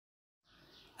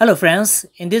Hello friends,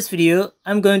 in this video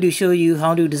I'm going to show you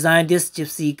how to design this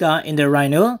gypsy car in the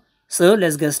Rhino. So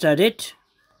let's get started.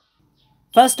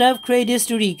 First up, create this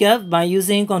 2D curve by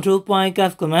using control point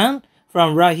curve command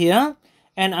from right here,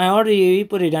 and I already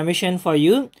put a dimension for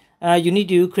you. You need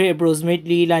to create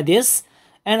approximately like this,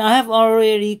 and I have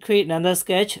already created another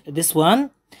sketch, this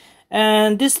one,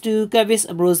 and this 2 curve is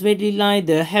approximately like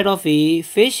the head of a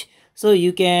fish. So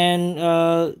you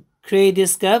can create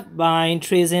this curve by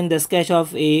tracing the sketch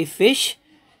of a fish.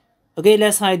 Okay,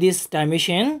 let's hide this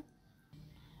dimension.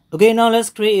 Okay, now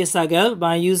let's create a circle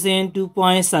by using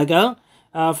 2-point circle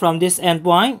from this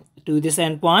endpoint to this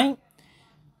endpoint.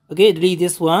 Okay, delete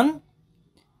this one.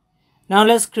 Now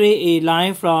let's create a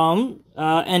line from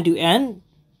end to end.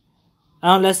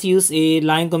 Now let's use a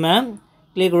line command.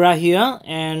 Click right here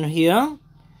and here.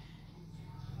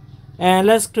 And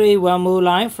let's create one more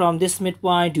line from this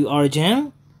midpoint to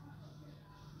origin.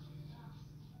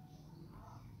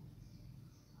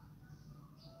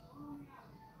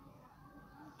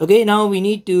 Okay, now we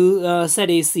need to set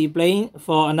a C-plane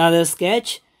for another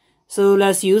sketch. So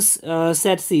let's use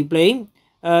set C-plane.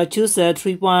 Choose the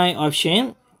 3-point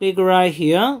option. Click right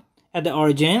here at the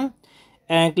origin.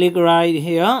 And click right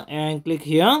here and click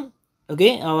here.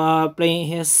 Okay, our plane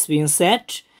has been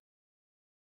set.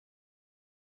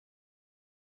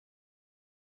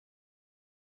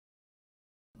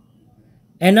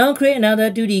 And now create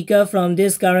another 2D curve from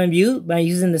this current view by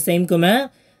using the same command.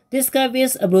 This curve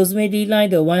is approximately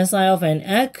like the one side of an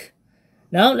egg.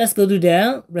 Now let's go to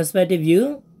the perspective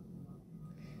view.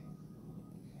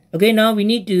 Okay, now we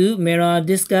need to mirror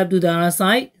this curve to the other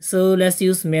side. So let's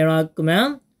use mirror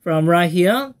command from right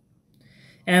here.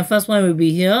 And first point will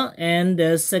be here, and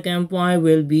the second point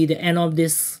will be the end of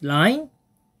this line.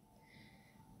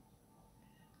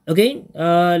 Okay,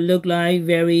 look like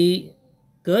very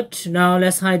good. Now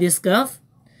let's hide this curve.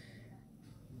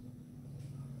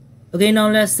 Okay, now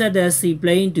let's set the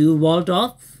C-plane to wall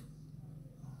top.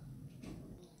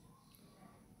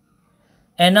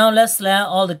 And now let's select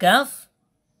all the curve.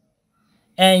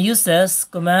 And use this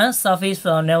command surface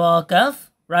from never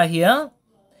curve right here.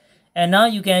 And now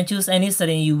you can choose any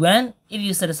setting you want. If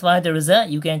you satisfy the result,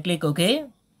 you can click OK.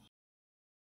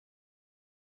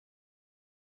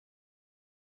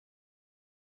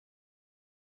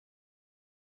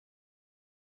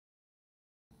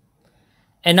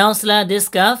 And now select this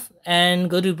curve and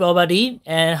go to property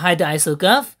and hide the ISO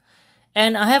curve.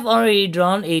 And I have already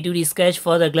drawn a 2D sketch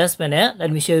for the glass panel.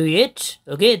 Let me show you it.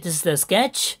 Okay, this is the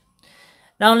sketch.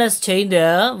 Now let's change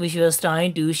the visual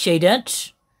style to shaded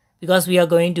because we are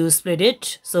going to split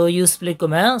it. So use split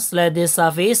command, select this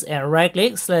surface and right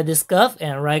click, select this curve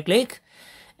and right click,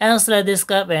 and select this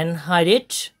curve and hide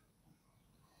it.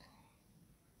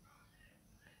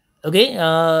 Okay,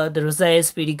 the result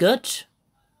is pretty good.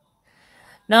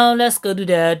 Now let's go to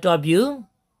the top view.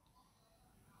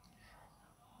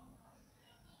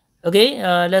 Okay,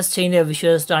 let's change the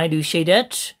visual style to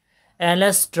shaded. And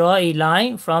let's draw a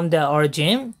line from the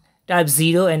origin. Type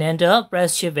 0 and enter.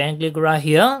 Press shift and click right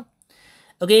here.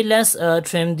 Okay, let's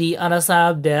trim the other side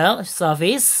of the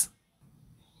surface.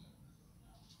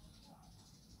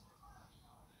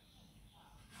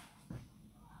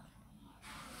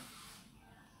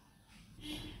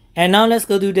 And now let's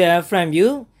go to the front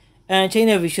view and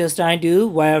change the visual style to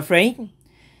wireframe.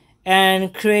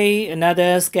 And create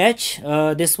another sketch,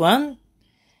 this one.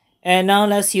 And now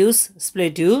let's use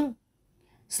split tool.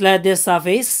 Select this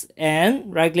surface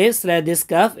and right click, select this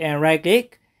curve and right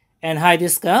click and hide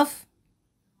this curve.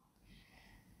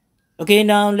 Okay,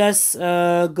 now let's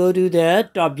go to the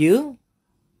top view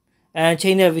and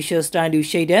change the visual style to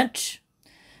shaded.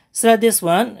 Select this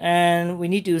one and we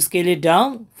need to scale it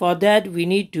down. For that, we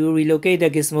need to relocate the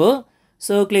gizmo.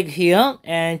 So click here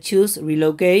and choose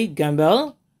relocate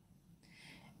gimbal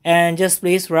and just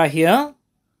place right here.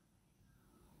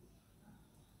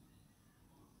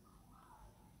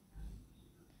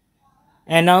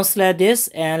 And now select this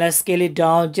and let's scale it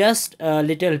down just a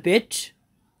little bit.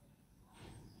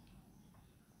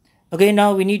 Okay,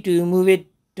 now we need to move it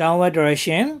downward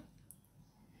direction.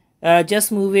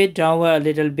 Just move it downward a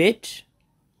little bit.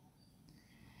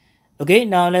 Okay,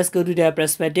 now let's go to the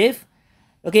perspective.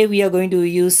 Okay, we are going to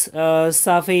use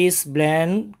surface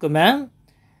blend command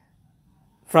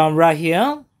from right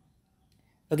here.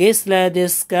 Okay, select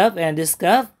this curve and this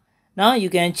curve. Now you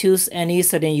can choose any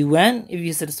setting you want. If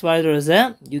you satisfy the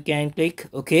result, you can click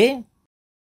OK.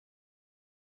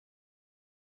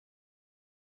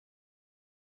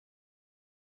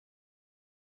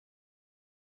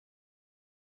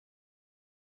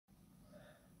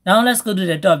 Now let's go to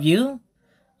the top view.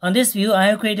 On this view, I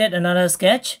have created another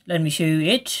sketch. Let me show you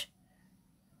it.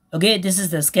 Okay, this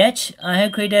is the sketch. I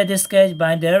have created this sketch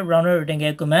by the rounder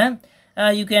rectangle command.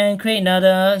 You can create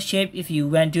another shape if you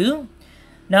want to.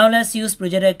 Now let's use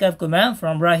projected curve command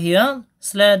from right here.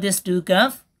 Select this two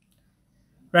curve,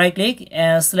 right click,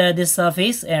 and select this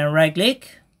surface and right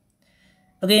click.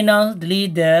 Okay, now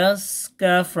delete the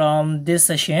curve from this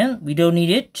section. We don't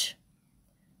need it.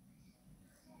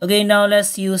 Okay, now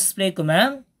let's use split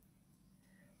command.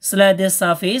 Select this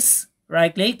surface,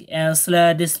 right click, and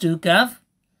select this two curve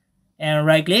and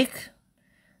right click.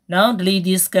 Now delete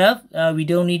this curve. We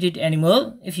don't need it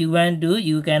anymore. If you want to,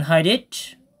 you can hide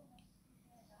it.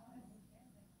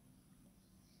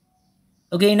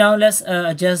 Okay, now let's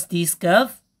adjust this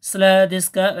curve. Select this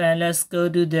curve and let's go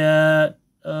to the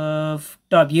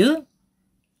top view.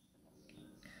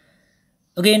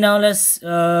 Okay, now let's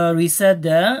reset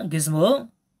the gizmo.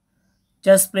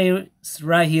 Just place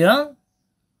right here.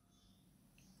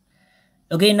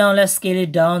 Okay, now let's scale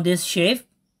it down this shape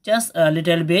just a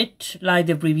little bit like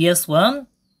the previous one.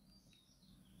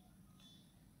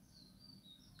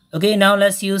 Okay, now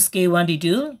let's use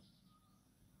K1T2.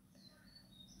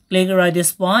 Click right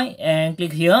this point and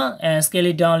click here and scale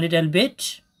it down a little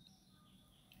bit.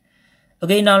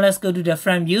 Okay, now let's go to the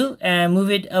front view and move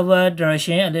it over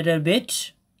direction a little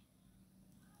bit.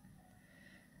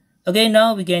 Okay,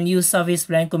 now we can use surface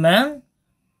plane command.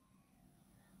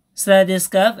 Select this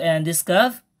curve and this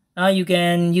curve. Now you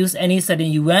can use any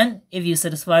setting you want. If you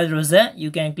satisfy the result,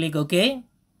 you can click OK.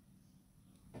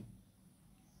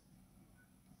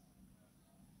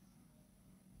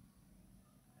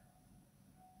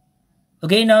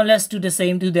 Okay, now let's do the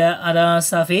same to the other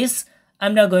surface.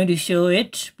 I'm not going to show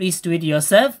it. Please do it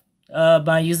yourself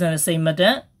by using the same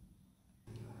method.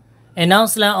 And now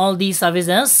select all these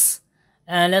surfaces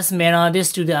and let's mirror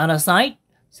this to the other side.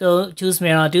 So choose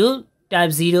mirror tool,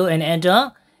 type 0 and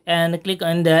enter and click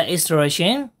on the X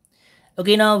direction.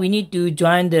 Okay, now we need to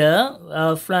join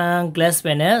the front glass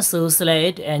panel. So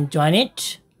select it and join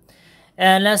it.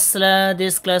 And let's select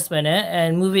this glass panel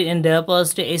and move it in the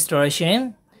positive X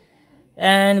direction.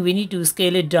 And we need to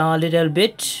scale it down a little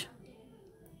bit.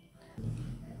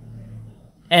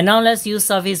 And now let's use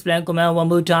surface plane command one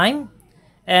more time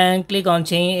and click on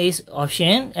change edge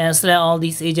option and select all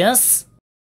these edges.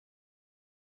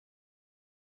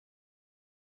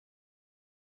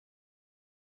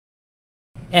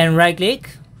 And right click.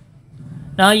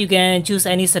 Now you can choose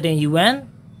any setting you want.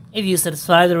 If you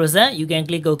satisfy the result, you can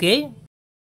click OK.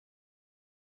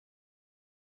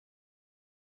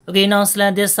 Okay, now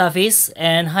select this surface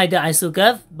and hide the ISO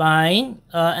curve by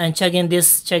and check in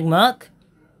this check mark.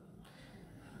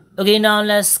 Okay, now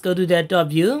let's go to the top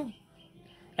view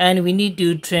and we need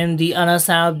to trim the other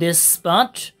side of this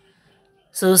part.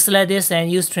 So select this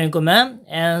and use trim command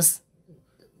and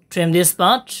trim this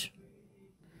part.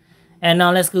 And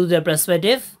now let's go to the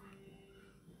perspective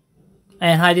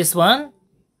and hide this one.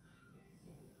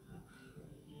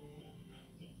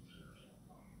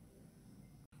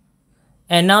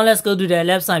 And now let's go to the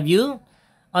left side view.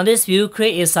 On this view,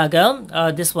 create a circle,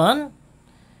 this one.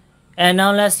 And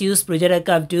now let's use projected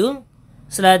curve tool.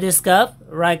 Select this curve,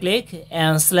 right click,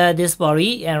 and select this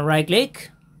body and right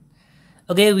click.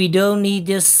 Okay, we don't need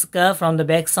this curve from the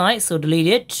back side, so delete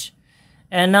it.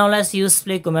 And now let's use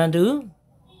split command to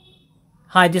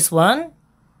hide this one.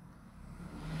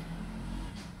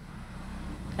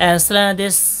 And select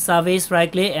this surface,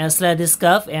 right click, and select this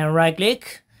curve and right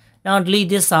click. Now delete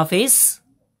this surface.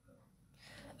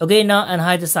 Okay, now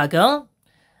unhide the circle.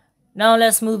 Now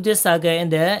let's move this circle in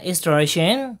the X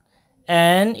direction.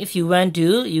 And if you want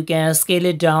to, you can scale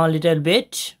it down a little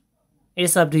bit.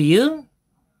 It's up to you.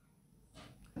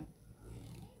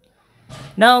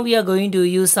 Now we are going to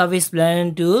use surface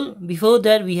plane tool. Before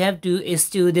that, we have to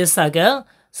extrude this circle.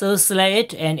 So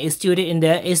select it and extrude it in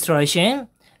the X direction,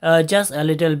 just a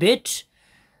little bit.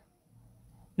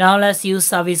 Now let's use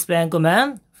surface plane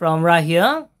command from right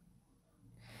here.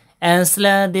 And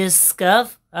select this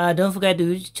curve. Don't forget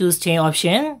to choose change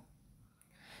option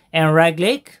and right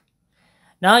click.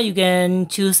 Now you can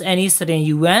choose any setting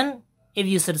you want. If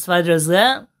you satisfy the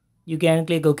result, you can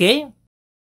click OK.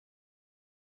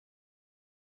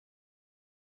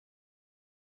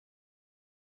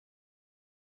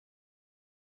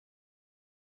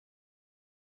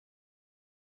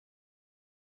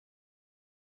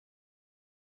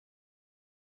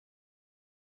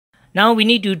 Now we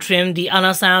need to trim the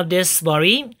other side of this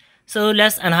body. So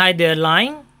let's unhide the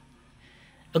line.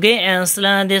 Okay, and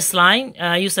select this line,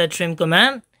 use a trim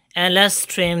command, and let's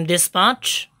trim this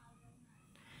part.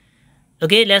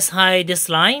 Okay, let's hide this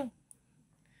line.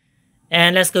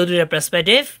 And let's go to the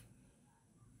perspective.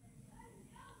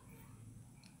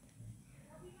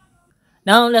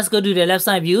 Now let's go to the left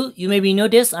side view. You may be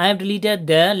noticed I have deleted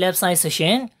the left side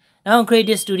section. Now create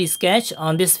this 2D sketch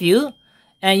on this view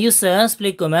and use the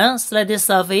split command. Select this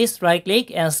surface, right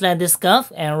click, and select this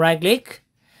curve and right click.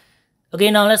 Okay,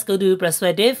 now let's go to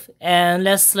perspective and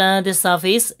let's select this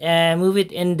surface and move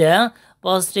it in the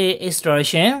positive X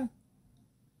direction.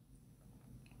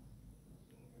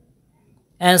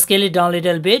 And scale it down a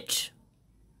little bit.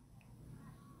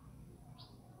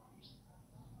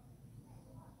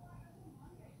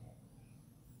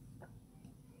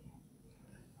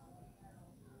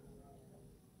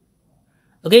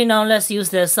 Okay, now let's use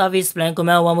the surface plane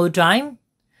command one more time.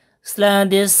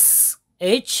 Select this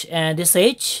edge and this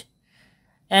edge.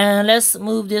 And let's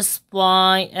move this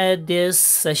point at this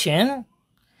section.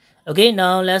 Okay,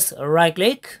 now let's right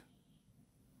click.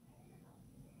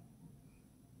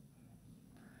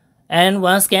 And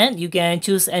once again, you can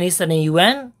choose any setting you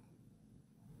want.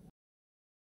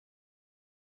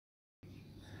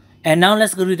 And now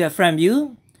let's go to the front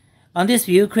view. On this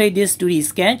view, create this 2D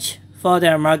sketch for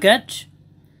the market.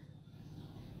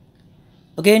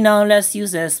 Okay, now let's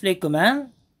use the split command.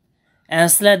 And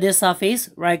select this surface,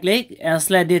 right click, and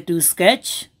select it to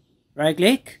sketch, right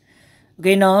click.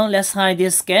 Okay, now let's hide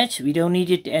this sketch, we don't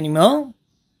need it anymore.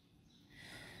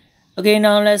 Okay,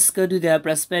 now let's go to the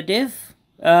perspective.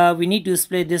 We need to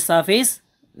split this surface.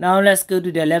 Now let's go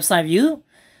to the left side view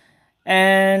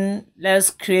and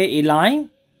let's create a line.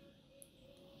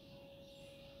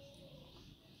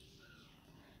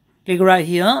 Click right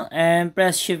here and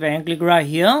press shift and click right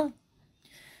here.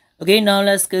 Okay, now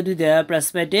let's go to the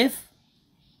perspective.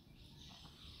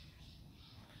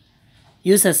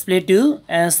 Use a split tool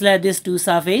and select this two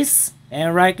surface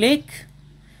and right click.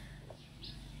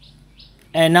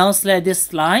 And now select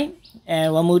this line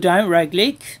and one more time right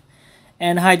click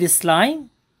and hide this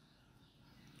line.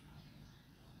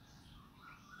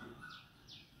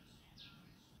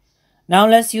 Now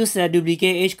let's use the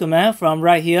duplicate edge command from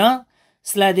right here.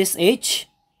 Select this edge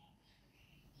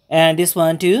and this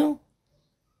one too.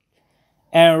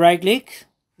 And right click.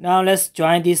 Now let's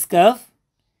join this curve.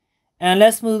 And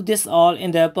let's move this all in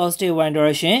the positive y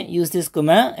direction. Use this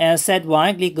command and set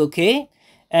y, click OK.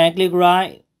 And click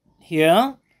right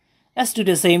here. Let's do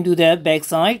the same to the back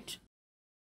side.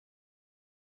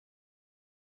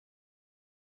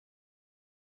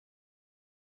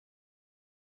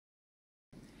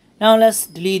 Now let's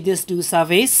delete this two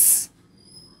surface.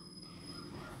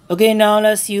 Okay, now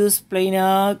let's use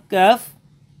planar curve.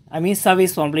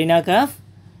 Surface from planar curve.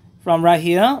 From right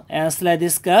here and select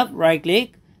this curve, right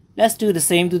click. Let's do the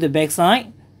same to the back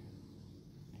side.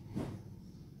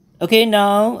 Okay,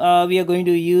 now we are going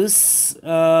to use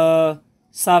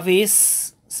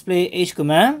surface split edge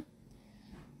command.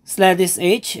 Select this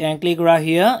edge and click right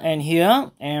here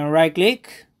and right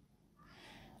click.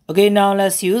 Okay, now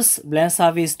let's use blend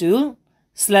surface tool.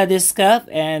 Select this curve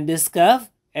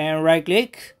and right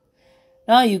click.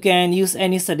 Now you can use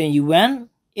any setting you want.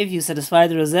 If you satisfy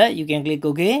the result, you can click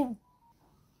OK.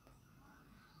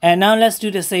 And now let's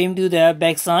do the same to the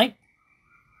back side.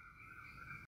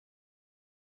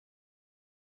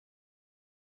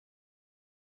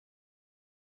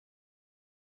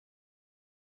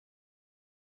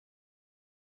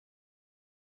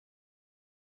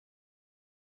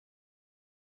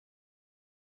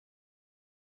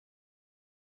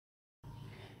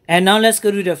 And now let's go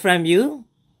to the front view.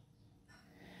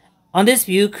 On this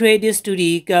view, create this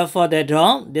 2D curve for the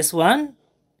draw, this one.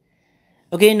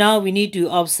 Okay, now we need to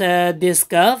offset this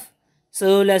curve.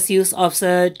 So let's use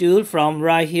offset tool from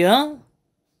right here.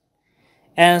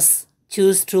 And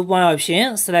choose true point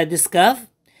option, select this curve.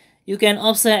 You can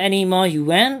offset any more you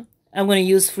want. I'm going to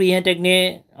use freehand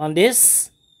technique on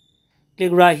this.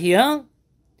 Click right here.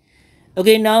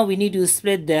 Okay, now we need to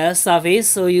split the surface.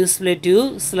 So use split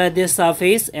tool, select this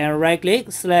surface and right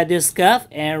click, select this curve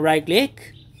and right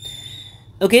click.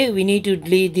 Okay, we need to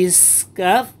delete this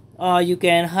curve, or you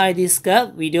can hide this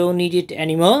curve, we don't need it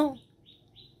anymore.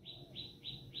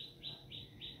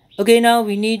 Okay, now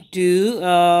we need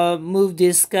to move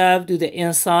this curve to the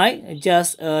inside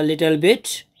just a little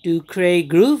bit to create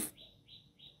groove.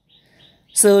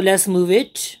 So let's move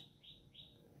it.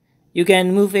 You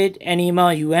can move it any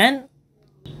more you want.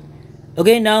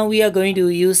 Okay, now we are going to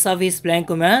use surface blend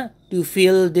command to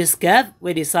fill this gap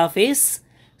with the surface.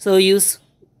 So use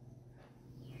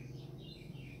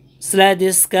select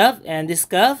this curve and this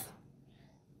curve.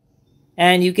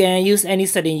 And you can use any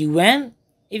setting you want.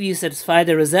 If you satisfy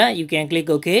the result, you can click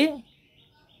OK.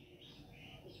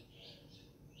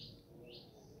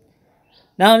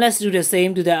 Now let's do the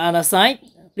same to the other side.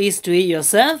 Please do it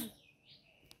yourself.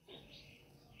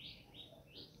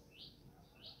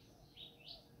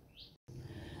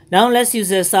 Now let's use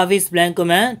the surface blend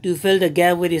command to fill the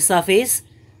gap with the surface.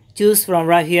 Choose from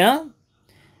right here.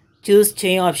 Choose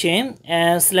chain option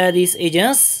and select these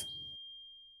edges.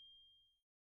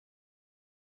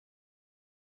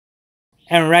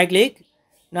 And right click.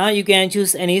 Now you can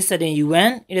choose any setting you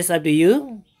want. It is up to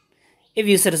you. If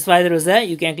you satisfy the result,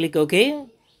 you can click OK.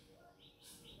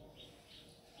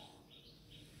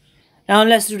 Now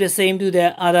let's do the same to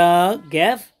the other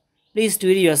gap. Please do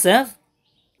it yourself.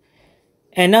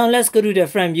 And now let's go to the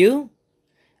front view.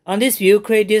 On this view,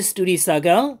 create this 2D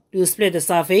circle to split the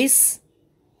surface.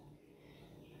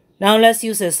 Now let's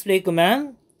use a split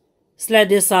command. Select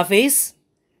this surface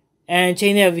and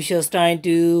change the visual style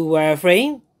to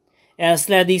wireframe. And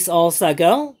select this all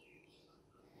circle.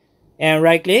 And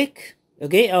right click.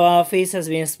 Okay, our face has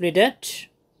been splitted.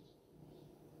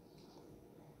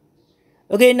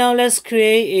 Okay, now let's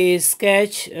create a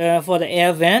sketch for the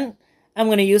air vent. I'm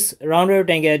going to use round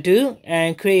rectangle tool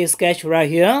and create a sketch right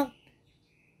here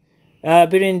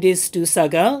between these two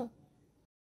circles.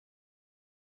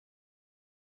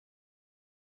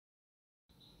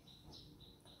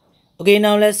 Okay,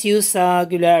 now let's use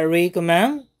circular array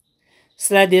command.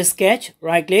 Select this sketch,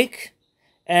 right click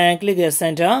and click the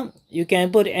center. You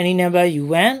can put any number you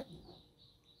want.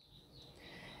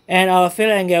 And our fill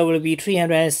angle will be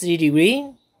 360 degrees.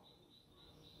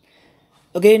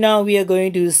 Okay, now we are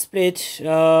going to split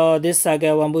this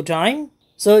circle one more time.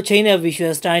 So change the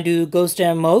visual style to ghost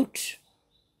mode.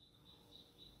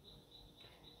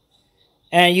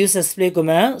 And use the split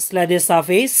command. Select this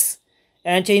surface.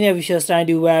 And change the visual style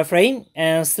to wireframe.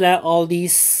 And select all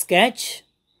these sketch.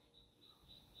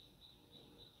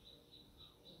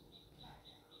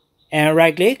 And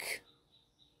right click.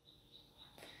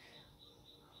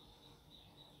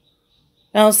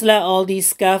 Now select all these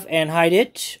scuff and hide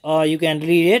it, or you can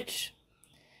delete it.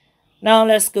 Now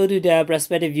let's go to the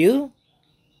perspective view.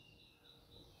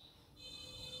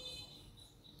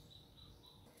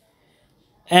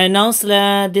 And now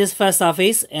select this first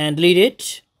surface and delete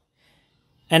it.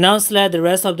 And now select the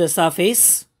rest of the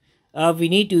surface. We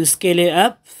need to scale it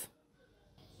up.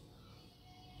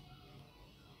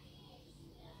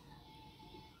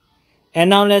 And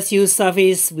now let's use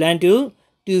surface blend tool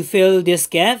to fill this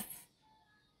gap.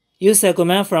 Use the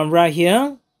command from right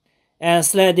here and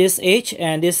select this edge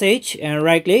and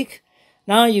right click.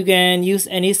 Now you can use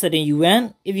any setting you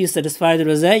want. If you satisfy the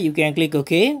result, you can click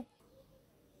OK.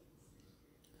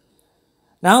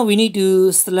 Now we need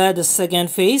to select the second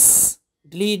face.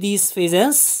 Delete these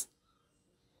faces.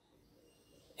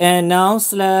 And now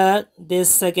select this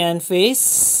second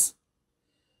face.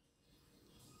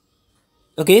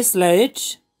 Okay, select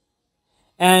it.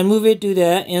 And move it to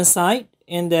the inside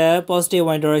in the positive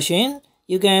y direction.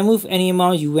 You can move any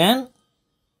amount you want.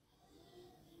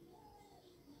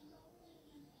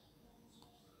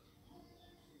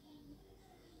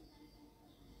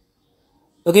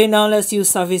 Okay, now let's use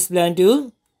surface blend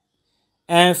tool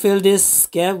and fill this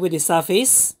gap with the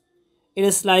surface. It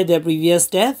is like the previous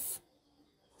step.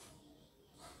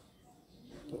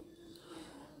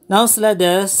 Now select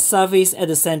the surface at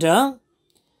the center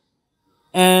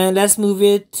and let's move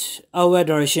it our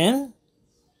direction.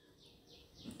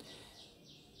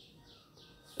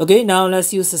 Okay, now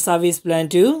let's use the surface blend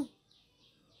tool.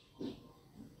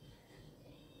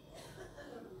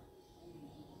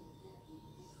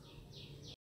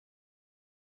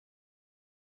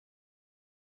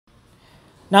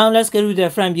 Now let's go to the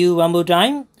front view one more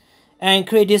time and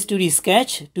create this 2D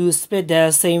sketch to split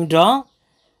the same draw.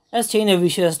 Let's change the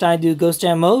visual style to ghost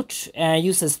mode and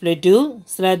use the split tool.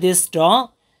 Select this draw,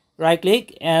 right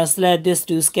click and select this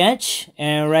to sketch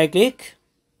and right click.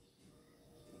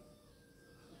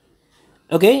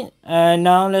 Okay,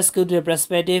 now let's go to the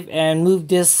perspective and move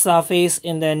this surface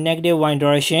in the negative y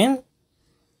direction.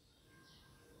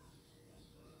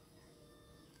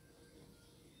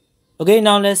 Okay,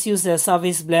 now let's use the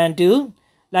surface blend tool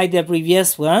like the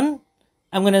previous one.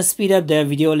 I'm going to speed up the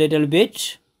video a little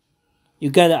bit. You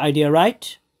got the idea,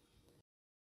 right?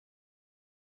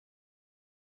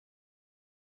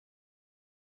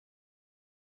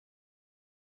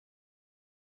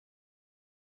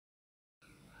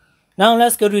 Now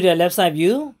let's go to the left side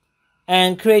view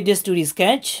and create this 2D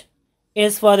sketch.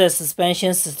 It's for the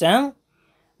suspension system.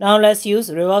 Now let's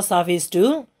use revolve surface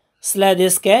tool. Select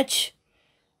this sketch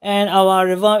and our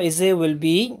revolve axis will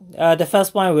be, the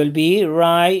first point will be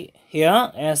right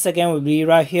here and second will be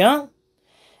right here.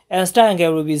 And start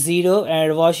angle will be 0 and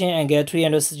revolution angle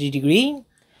 360 degree.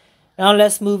 Now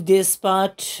let's move this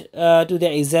part to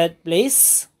the exact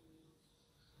place.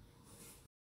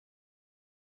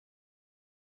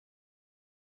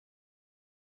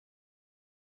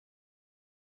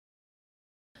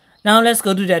 Now let's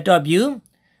go to the top view.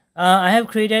 I have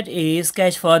created a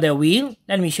sketch for the wheel.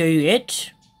 Let me show you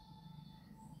it.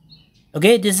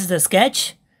 Okay, this is the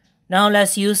sketch. Now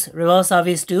let's use revolve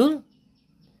surface tool.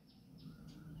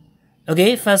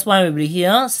 Okay, first point will be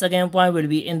here, second point will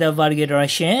be in the vertical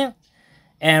direction,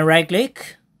 and right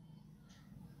click.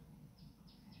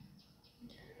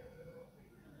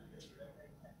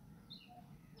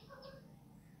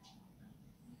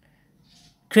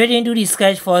 Creating 2D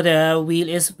sketch for the wheel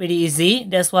is pretty easy.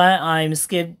 That's why I'm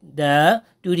skipped the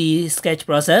 2D sketch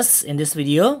process in this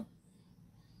video.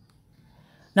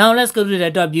 Now let's go to the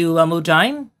top view one more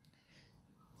time.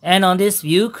 And on this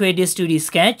view, create this 2D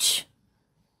sketch.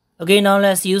 Okay, now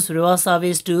let's use revolve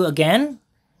surface tool again.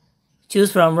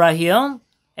 Choose from right here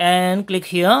and click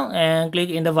here and click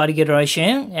in the vertical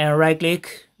direction and right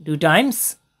click 2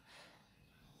 times.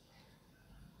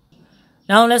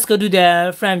 Now let's go to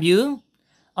the front view.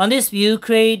 On this view,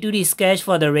 create 2D sketch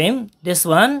for the rim. This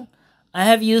one, I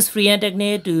have used freehand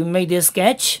technique to make this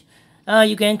sketch.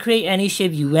 You can create any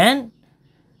shape you want.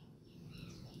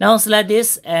 Now select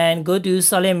this and go to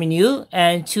solid menu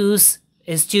and choose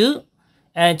extrude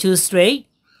and choose straight.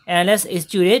 And let's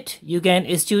extrude it. You can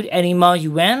extrude any amount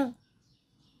you want.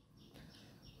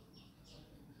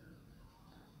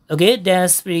 Okay,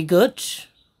 that's pretty good.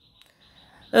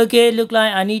 Okay, look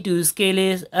like I need to scale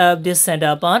it up this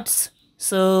center parts.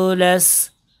 So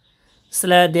let's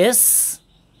select this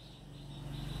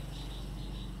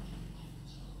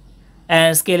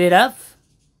and scale it up.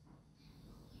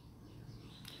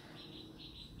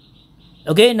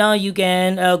 Okay, now you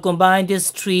can combine these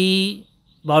 3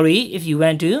 body if you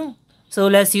want to. So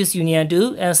let's use union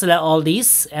tool and select all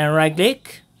these and right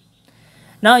click.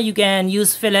 Now you can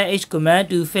use fillet edge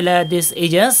command to fillet these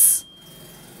edges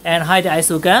and hide the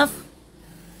iso curve.